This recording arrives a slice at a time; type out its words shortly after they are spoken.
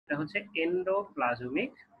এটা হচ্ছে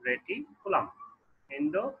endoplasmic reticulum.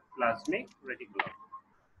 Endoplasmic reticulum,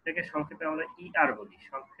 এটাকে সংক্ষেপে আমরা ইআর বলি,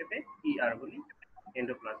 সংক্ষেপে ইআর বলি,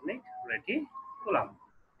 এন্ডোপ্লাজমিক রেটিকুলাম।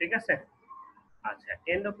 ঠিক আছে। আচ্ছা,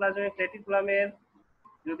 এন্ডোপ্লাজমিক রেটিকুলামের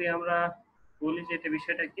যদি আমরা বলি যে এটা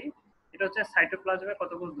বিষয়টা কি, এটা হচ্ছে সাইটোপ্লাজমে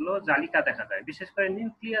কতগুলো জালিকা দেখা যায়, বিশেষ করে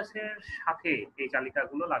নিউক্লিয়াসের সাথে এই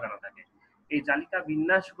জালিকাগুলো লাগানো থাকে। এই জালিকা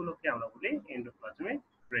বিন্যাসগুলোকে আমরা বলি এন্ডোপ্লাজমিক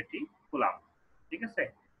রেটিকুলাম। ঠিক আছে।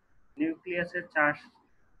 নিউক্লিয়াসের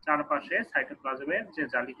চারপাশে সাইটোপ্লাজমের যে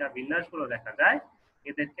জালিকা বিন্যাসগুলো দেখা যায়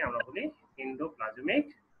এদেরকে আমরা বলি এন্ডোপ্লাজমিক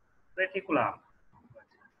রেটিকুলাম।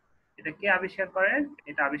 এটা কে আবিষ্কার করেন?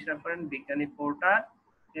 এটা আবিষ্কার করেন বিজ্ঞানী পোর্টার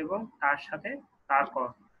এবং তার সাথে তার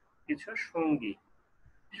কিছু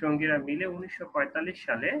সঙ্গীরা মিলে 1945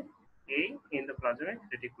 সালে এই এন্ডোপ্লাজমিক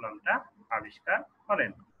রেটিকুলামটা আবিষ্কার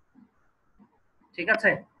করেন। ঠিক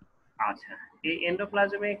আছে। আচ্ছা, এই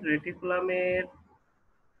এন্ডোপ্লাজমিক রেটিকুলামের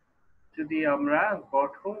যদি আমরা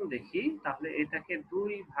গঠন দেখি তাহলে এটাকে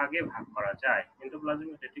দুই ভাগে ভাগ করা যায়।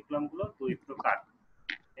 এন্ডোপ্লাজমিক রেটিকুলাম গুলো দুই প্রকার।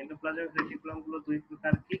 এন্ডোপ্লাজমিক রেটিকুলাম গুলো দুই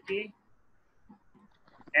প্রকার কি কি?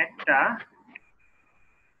 একটা,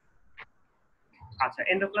 আচ্ছা,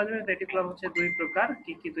 এন্ডোপ্লাজমিক রেটিকুলাম হচ্ছে দুই প্রকার।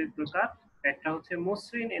 কি কি দুই প্রকার? একটা হচ্ছে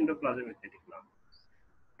মসৃণ এন্ডোপ্লাজমিক রেটিকুলাম।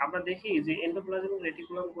 আমরা দেখি যে এন্ডোপ্লাজমিক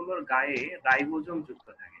রেটিকুলাম গুলোর গায়ে রাইবোজোম যুক্ত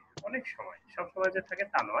থাকে। অনেক সময়, সব সময় যে থাকে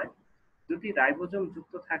তা নয়। যদি রাইবোজোম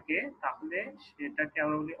যুক্ত থাকে তাহলে সেটাকে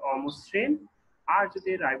আমরা বলি অমসৃণ, আর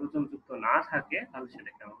যদি রাইবোজোম যুক্ত না থাকে তাহলে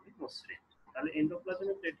সেটাকে আমরা বলি মসৃণ। তাহলে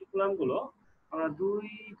এন্ডোপ্লাজমিক রেটিকুলাম গুলো আমরা দুই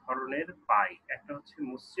ধরনের পাই। একটা হচ্ছে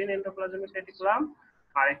মসৃণ এন্ডোপ্লাজমিক রেটিকুলাম,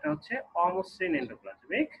 আর একটা হচ্ছে অমসৃণ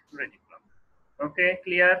এন্ডোপ্লাজমিক রেটিকুলাম। ওকে,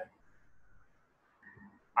 ক্লিয়ার?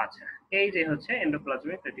 আচ্ছা, এই যে হচ্ছে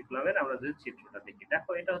এন্ডোপ্লাজমিক রেটিকুলামের আমরা যদি চিত্রটা দেখি, দেখো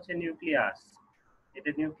এটা হচ্ছে নিউক্লিয়াস। এটা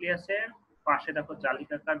নিউক্লিয়াসের পাশে দেখো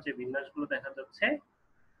জালিকাকার যে বিন্যাসগুলো দেখা যাচ্ছে।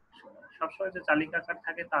 সবসময় যে জালিকাকার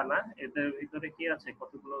থাকে তা না, এদের ভিতরে কি আছে,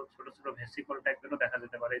 কতগুলো ছোট ছোট ভেসিকল টাইপেরও দেখা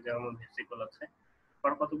যেতে পারে, যেমন ভেসিকল আছে,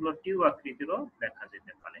 আর কতগুলো টিউব আকৃতিরও দেখা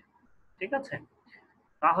যেতে পারে। ঠিক আছে।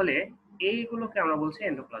 তাহলে এইগুলোকে আমরা বলছি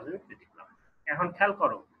এন্ডোপ্লাজমিক রেটিকুলাম। এখন খেয়াল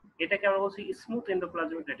করো, এটাকে আমরা বলছি স্মুথ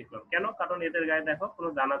এন্ডোপ্লাজমিক রেটিকুলাম। কেন? কারণ এদের গায়ে দেখো কোনো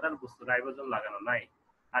দানাদার বস্তু রাইবোজোম লাগানো নাই।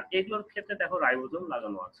 আর এগুলোর ক্ষেত্রে দেখো রাইবোজোম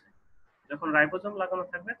লাগানো আছে। যখন রাইবোজোম লাগানো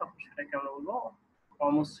থাকবে তখন সেটাকে আমরা বলবো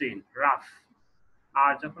অমসৃণ, রাফ।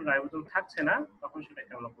 আর যখন রাইবোজোম থাকছে না তখন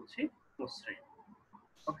সেটাকে আমরা বলছি মসৃণ।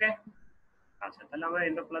 ওকে। আচ্ছা, তাহলে আমরা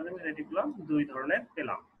এন্ডোপ্লাজমিক রেটিকুলাম দুই ধরনের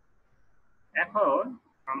পেলাম। এখন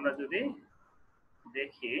আমরা যদি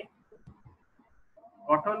দেখি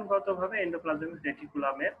গঠনগতভাবে এন্ডোপ্লাজমিক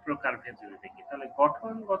রেটিকুলামের প্রকারভেদ যদি দেখি, তাহলে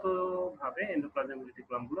গঠনগতভাবে এন্ডোপ্লাজমিক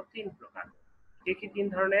রেটিকুলাম গুলো তিন প্রকার। কি কি তিন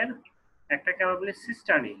ধরনের? একটাকে আমরা বলি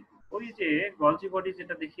সিস্টার্নি। ওই যে গলজি বডি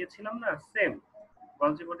যেটা দেখিয়েছিলাম না, সেম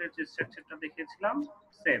গলজি বডির যে স্ট্রাকচারটা দেখিয়েছিলাম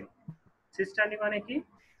সেম। সিস্টার্নি মানে কি?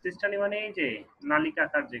 সিস্টার্নি মানে এই যে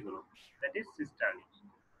নালিকাকার যেগুলো, দ্যাট ইজ সিস্টার্নি,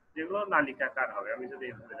 যেগুলো নালিকাকার হবে। আমি যদি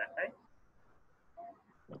এভাবে দেখাই,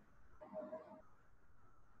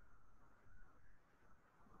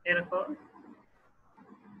 এরকম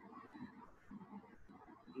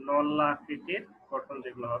নলাকৃতির গঠন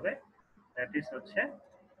যেগুলো হবে, দ্যাট ইজ হচ্ছে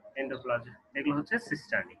এন্ডোপ্লাজম, এগুলো হচ্ছে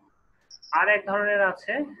সিস্টার্নি। আর এক ধরনের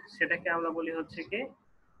আছে, সেটাকে আমরা বলি হচ্ছে কি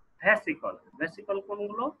ভ্যাসিকল। ভ্যাসিকল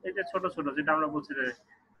কোনগুলো? এই যে ছোট ছোট, যেটা আমরা বলছি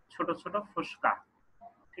ছোট ছোট ফোসকা।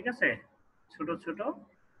 ঠিক আছে, ছোট ছোট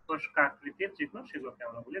ফোসকা আকৃতির যেগুলো, সেগুলোকে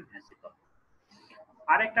আমরা বলি ভ্যাসিকল।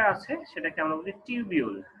 আরেকটা আছে, সেটাকে আমরা বলি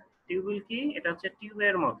টিউবিউল। টিউবিউল কি? এটা হচ্ছে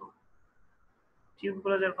টিউবের মতো।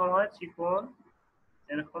 টিউবগুলো যেরকম হয় চিকন,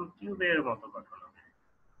 এরকম টিউবের মতো গঠন হবে।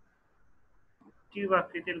 টিউব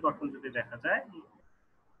আকৃতির গঠন যদি দেখা যায়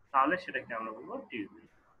তাহলে সেটাকে আমরা বলবো টিউবিউল।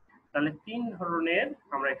 তাহলে তিন ধরনের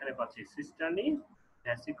আমরা এখানে পাচ্ছি, সিস্টার্নি,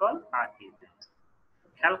 ভ্যাসিকল আর টিউবিউল।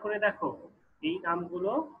 খেয়াল করে দেখো, এই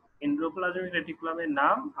নামগুলো এন্ডোপ্লাজমিক রেটিকুলামের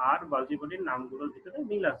নাম আর গলজি বডির নামগুলোর ভিতরে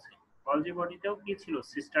মিল আছে। গলজি বডিতেও কি ছিল?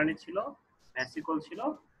 সিস্টার্নি ছিল, ভ্যাসিকল ছিল,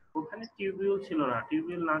 ওখানে টিউবিউল ছিল না।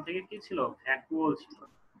 টিউবিউল না থেকে কি ছিল? ভ্যাকুওল ছিল।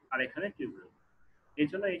 আর এখানে টিউবিউল। এই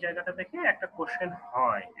জন্য এই জায়গাটা থেকে একটা কোশ্চেন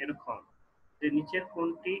হয় এরকম যে নিচের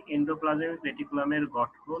কোনটি এন্ডোপ্লাজমিক রেটিকুলামের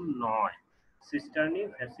গঠন নয়? সিস্টার্নি,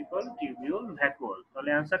 ভ্যাসিকল, টিউবিউল, ভ্যাকুওল। তাহলে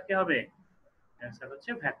অ্যান্সার কি হবে? অ্যান্সার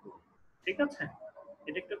হচ্ছে ভ্যাকুওল। ঠিক আছে।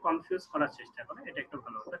 এটা একটু কনফিউজ করার চেষ্টা করে, এটা একটু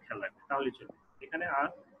ভালো করে খেয়াল রাখবে তাহলে চলবে। এখানে আর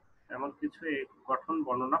এমন কিছু গঠন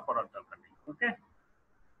বর্ণনা করার দরকার নেই। ওকে।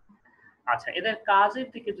 আচ্ছা, এদের কাজের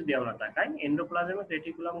দিকে যদি আমরা তাকাই, এন্ডোপ্লাজমিক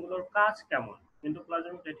রেটিকুলাম গুলোর কাজ কেমন?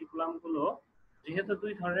 এন্ডোপ্লাজমিক রেটিকুলাম গুলো যেহেতু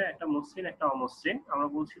দুই ধরনের, একটা মসৃণ একটা অমসৃণ, আমরা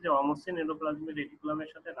বলছি যে অমসৃণ এন্ডোপ্লাজমিক রেটিকুলামের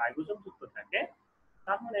সাথে রাইবোজোম যুক্ত থাকে,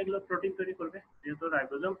 তার মানে এগুলো প্রোটিন তৈরি করবে, যেহেতু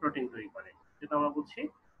রাইবোজোম প্রোটিন তৈরি করে, যেটা আমরা বলছি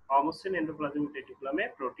অমসৃণ এন্ডোপ্লাজমিক রেটিকুলামে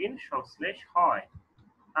প্রোটিন সংশ্লেষ হয়।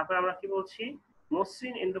 তারপর আমরা কি বলছি,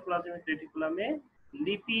 মসৃণ এন্ডোপ্লাজমিক রেটিকুলামে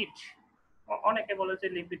লিপিড, অনেকে বলে যে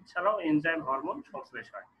লিপিড ছাড়াও এনজাইম হরমোন সংশ্লেষ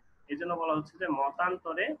হয়, এই জন্য বলা হচ্ছে যে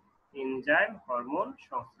মতান্তরে এনজাইম হরমোন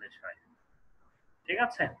সংশ্লেষ হয়। ঠিক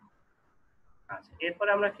আছে। আচ্ছা, এরপরে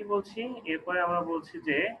আমরা কি বলছি, এরপরে আমরা বলছি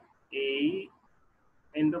যে এই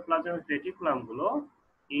এন্ডোপ্লাজমিক রেটিকুলাম গুলো,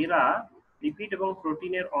 এরা লিপিড এবং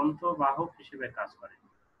প্রোটিনের অন্তঃবাহক হিসেবে কাজ করে।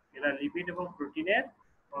 এরা লিপিড এবং প্রোটিনের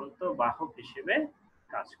অন্তঃবাহক হিসেবে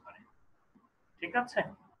কাজ করে। ঠিক আছে।